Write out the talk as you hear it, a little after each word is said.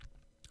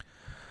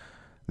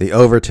The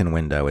Overton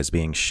window is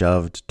being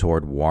shoved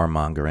toward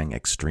warmongering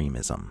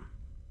extremism.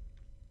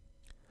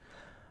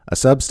 A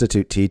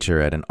substitute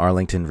teacher at an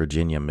Arlington,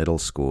 Virginia middle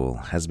school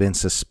has been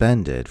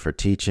suspended for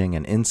teaching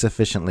an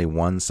insufficiently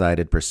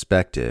one-sided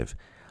perspective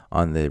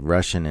on the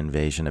Russian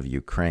invasion of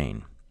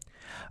Ukraine.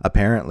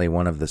 Apparently,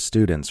 one of the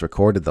students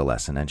recorded the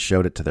lesson and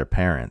showed it to their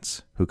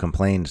parents, who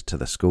complained to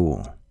the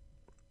school.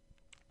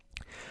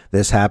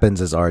 This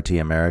happens as RT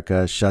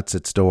America shuts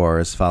its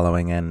doors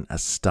following an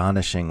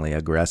astonishingly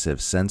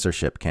aggressive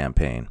censorship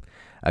campaign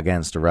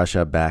against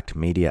Russia-backed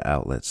media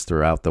outlets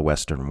throughout the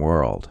Western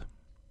world.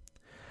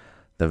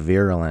 The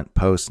virulent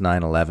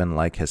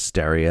post-9/11-like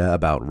hysteria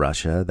about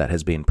Russia that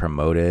has been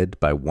promoted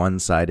by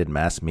one-sided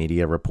mass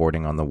media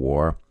reporting on the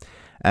war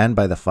and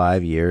by the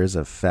 5 years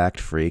of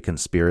fact-free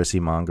conspiracy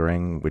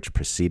mongering which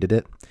preceded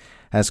it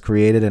has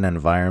created an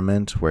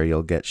environment where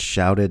you'll get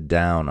shouted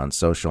down on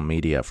social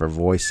media for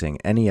voicing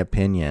any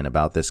opinion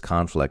about this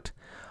conflict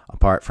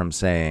apart from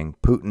saying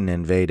Putin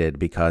invaded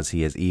because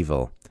he is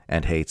evil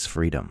and hates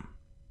freedom.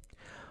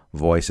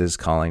 Voices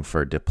calling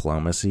for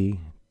diplomacy,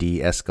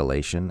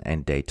 de-escalation,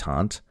 and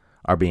détente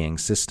are being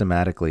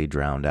systematically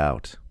drowned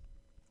out.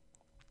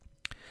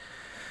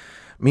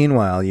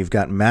 Meanwhile, you've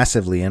got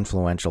massively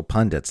influential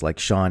pundits like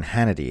Sean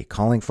Hannity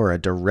calling for a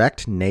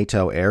direct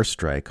NATO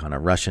airstrike on a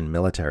Russian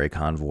military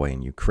convoy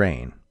in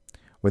Ukraine,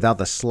 without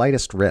the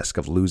slightest risk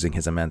of losing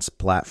his immense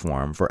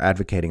platform for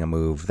advocating a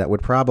move that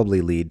would probably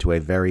lead to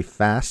a very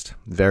fast,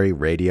 very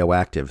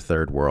radioactive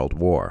Third World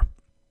War.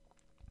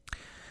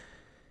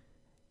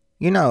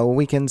 You know,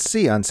 we can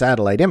see on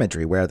satellite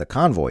imagery where the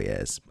convoy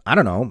is. I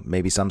don't know,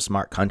 maybe some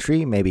smart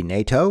country, maybe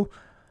NATO,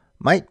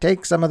 might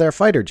take some of their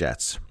fighter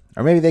jets.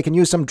 Or maybe they can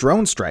use some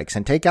drone strikes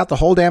and take out the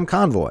whole damn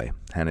convoy,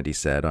 Hannity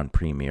said on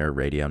Premier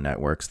Radio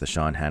Network's The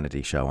Sean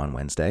Hannity Show on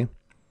Wednesday.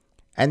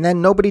 And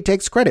then nobody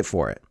takes credit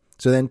for it,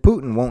 so then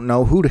Putin won't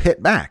know who to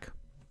hit back.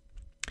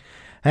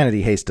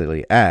 Hannity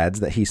hastily adds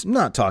that he's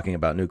not talking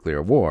about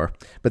nuclear war,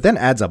 but then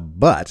adds a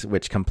but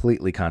which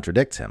completely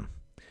contradicts him.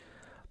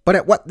 But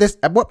at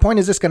what point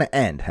is this going to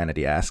end,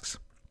 Hannity asks.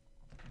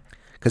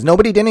 Because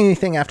nobody did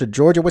anything after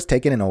Georgia was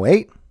taken in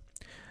 2008.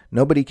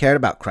 Nobody cared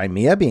about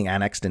Crimea being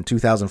annexed in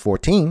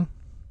 2014.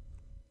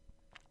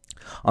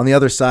 On the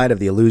other side of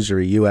the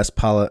illusory U.S.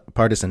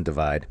 partisan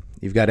divide,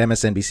 you've got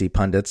MSNBC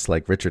pundits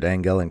like Richard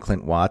Engel and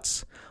Clint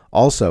Watts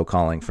also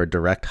calling for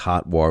direct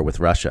hot war with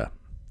Russia.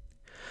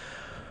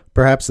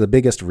 Perhaps the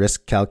biggest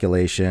risk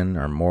calculation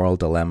or moral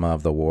dilemma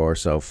of the war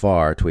so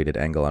far, tweeted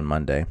Engel on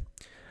Monday.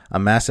 A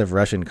massive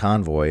Russian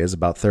convoy is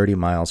about 30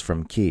 miles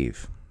from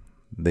Kyiv.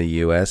 The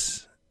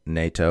U.S.,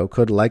 NATO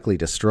could likely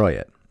destroy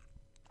it.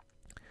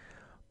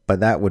 But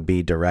that would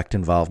be direct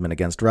involvement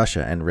against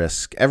Russia and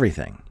risk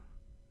everything.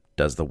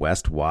 Does the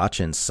West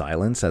watch in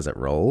silence as it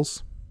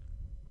rolls?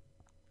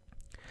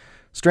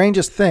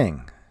 Strangest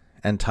thing,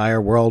 entire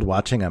world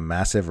watching a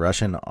massive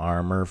Russian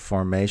armor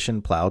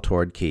formation plow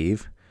toward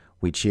Kyiv.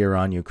 We cheer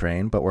on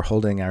Ukraine, but we're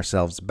holding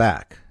ourselves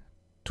back,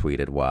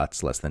 tweeted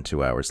Watts less than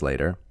 2 hours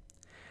later.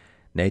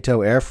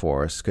 NATO Air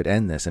Force could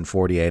end this in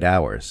 48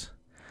 hours.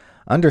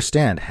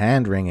 Understand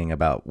hand-wringing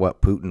about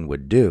what Putin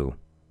would do,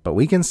 but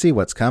we can see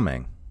what's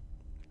coming.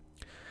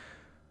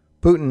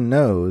 Putin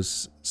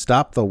knows,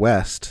 stop the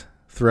West,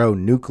 throw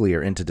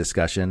nuclear into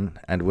discussion,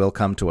 and we'll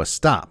come to a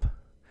stop.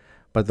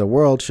 But the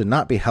world should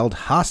not be held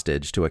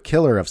hostage to a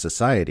killer of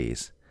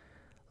societies.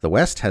 The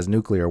West has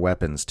nuclear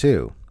weapons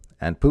too,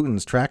 and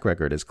Putin's track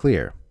record is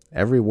clear.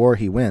 Every war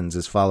he wins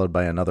is followed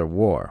by another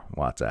war,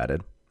 Watts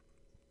added.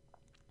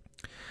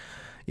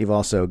 You've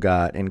also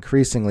got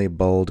increasingly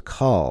bold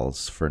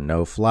calls for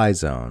no-fly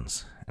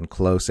zones and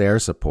close air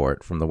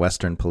support from the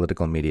Western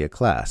political media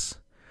class,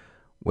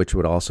 which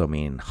would also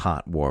mean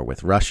hot war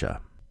with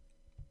Russia.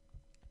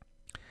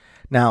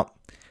 Now,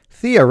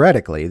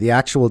 theoretically, the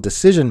actual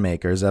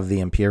decision-makers of the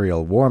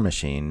imperial war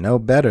machine know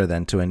better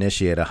than to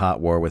initiate a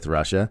hot war with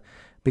Russia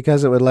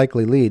because it would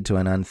likely lead to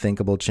an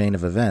unthinkable chain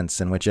of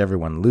events in which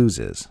everyone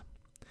loses.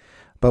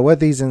 But what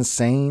these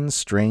insane,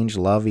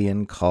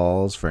 Strange-Lovian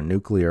calls for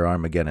nuclear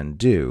Armageddon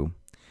do,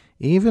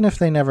 even if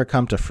they never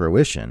come to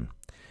fruition,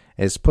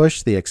 is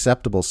push the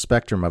acceptable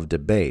spectrum of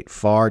debate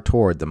far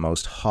toward the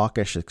most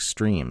hawkish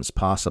extremes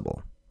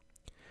possible.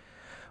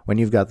 When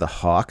you've got the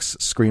hawks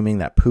screaming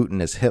that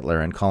Putin is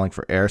Hitler and calling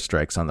for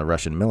airstrikes on the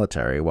Russian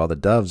military, while the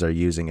doves are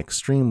using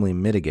extremely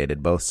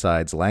mitigated both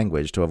sides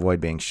language to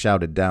avoid being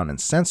shouted down and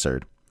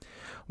censored,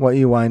 what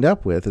you wind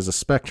up with is a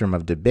spectrum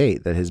of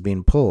debate that has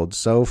been pulled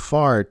so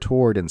far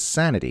toward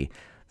insanity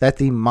that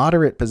the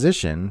moderate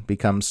position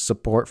becomes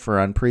support for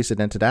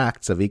unprecedented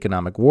acts of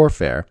economic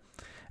warfare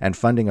and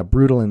funding a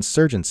brutal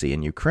insurgency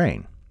in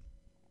Ukraine.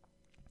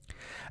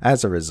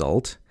 As a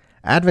result,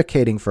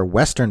 advocating for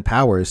Western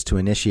powers to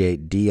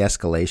initiate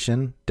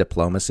de-escalation,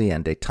 diplomacy,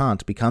 and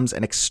détente becomes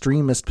an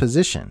extremist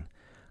position,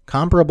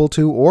 comparable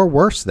to or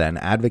worse than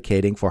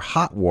advocating for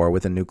hot war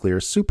with a nuclear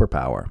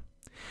superpower.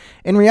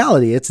 In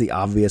reality, it's the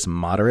obvious,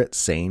 moderate,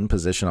 sane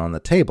position on the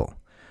table,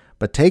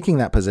 but taking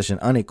that position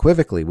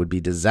unequivocally would be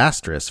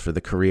disastrous for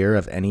the career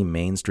of any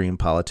mainstream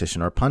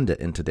politician or pundit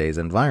in today's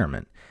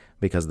environment,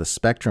 because the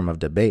spectrum of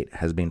debate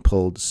has been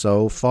pulled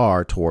so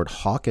far toward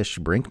hawkish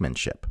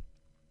brinkmanship.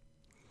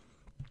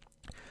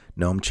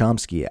 Noam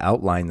Chomsky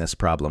outlined this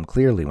problem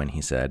clearly when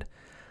he said,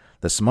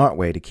 "The smart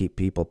way to keep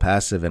people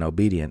passive and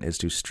obedient is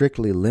to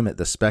strictly limit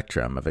the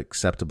spectrum of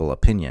acceptable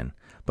opinion,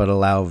 but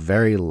allow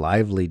very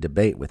lively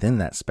debate within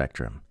that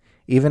spectrum,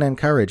 even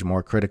encourage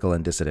more critical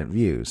and dissident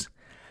views.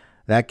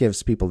 That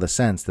gives people the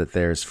sense that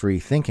there's free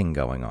thinking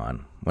going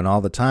on, when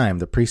all the time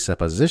the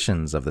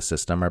presuppositions of the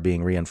system are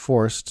being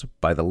reinforced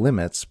by the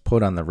limits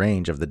put on the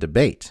range of the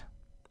debate."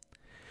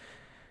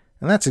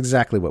 And that's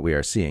exactly what we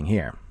are seeing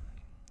here.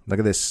 Look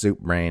at this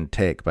soup-brained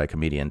take by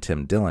comedian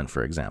Tim Dillon,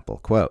 for example.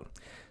 Quote,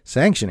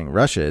 "Sanctioning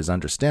Russia is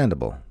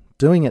understandable.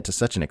 Doing it to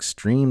such an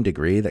extreme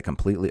degree that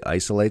completely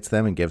isolates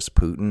them and gives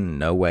Putin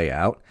no way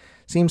out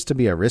seems to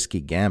be a risky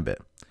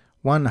gambit.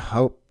 One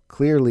hope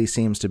clearly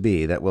seems to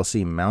be that we'll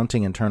see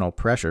mounting internal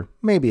pressure,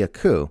 maybe a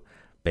coup,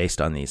 based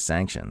on these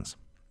sanctions."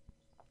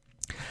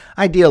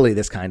 Ideally,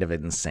 this kind of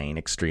insane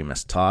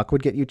extremist talk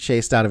would get you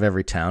chased out of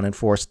every town and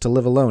forced to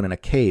live alone in a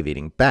cave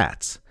eating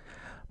bats.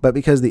 But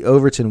because the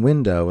Overton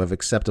window of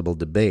acceptable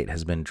debate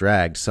has been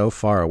dragged so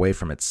far away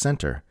from its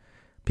center,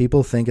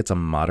 people think it's a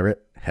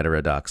moderate,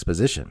 heterodox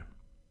position.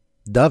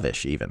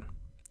 Dovish, even.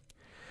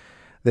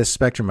 This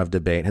spectrum of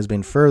debate has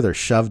been further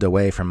shoved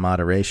away from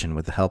moderation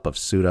with the help of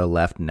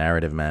pseudo-left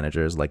narrative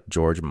managers like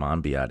George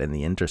Monbiot in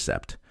The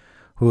Intercept,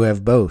 who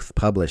have both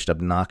published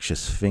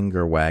obnoxious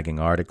finger-wagging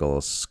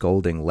articles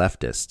scolding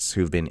leftists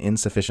who've been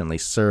insufficiently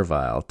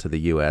servile to the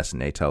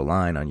U.S.-NATO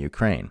line on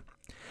Ukraine,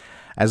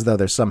 as though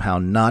there's somehow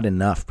not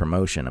enough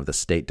promotion of the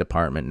State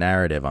Department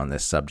narrative on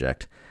this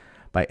subject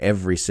by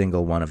every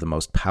single one of the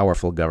most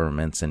powerful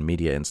governments and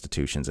media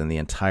institutions in the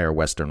entire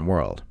Western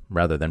world,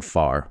 rather than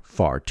far,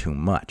 far too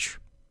much.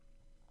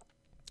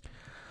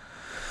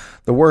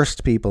 The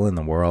worst people in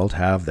the world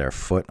have their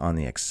foot on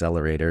the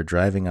accelerator,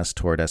 driving us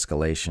toward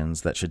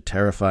escalations that should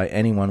terrify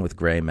anyone with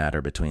gray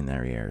matter between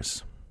their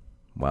ears,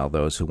 while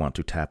those who want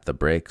to tap the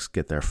brakes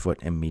get their foot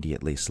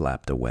immediately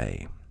slapped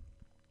away.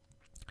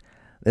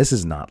 This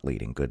is not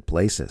leading good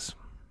places,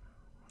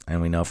 and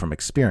we know from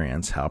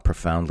experience how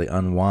profoundly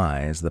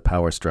unwise the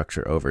power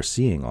structure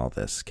overseeing all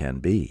this can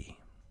be.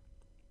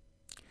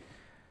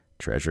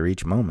 Treasure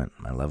each moment,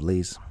 my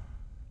lovelies.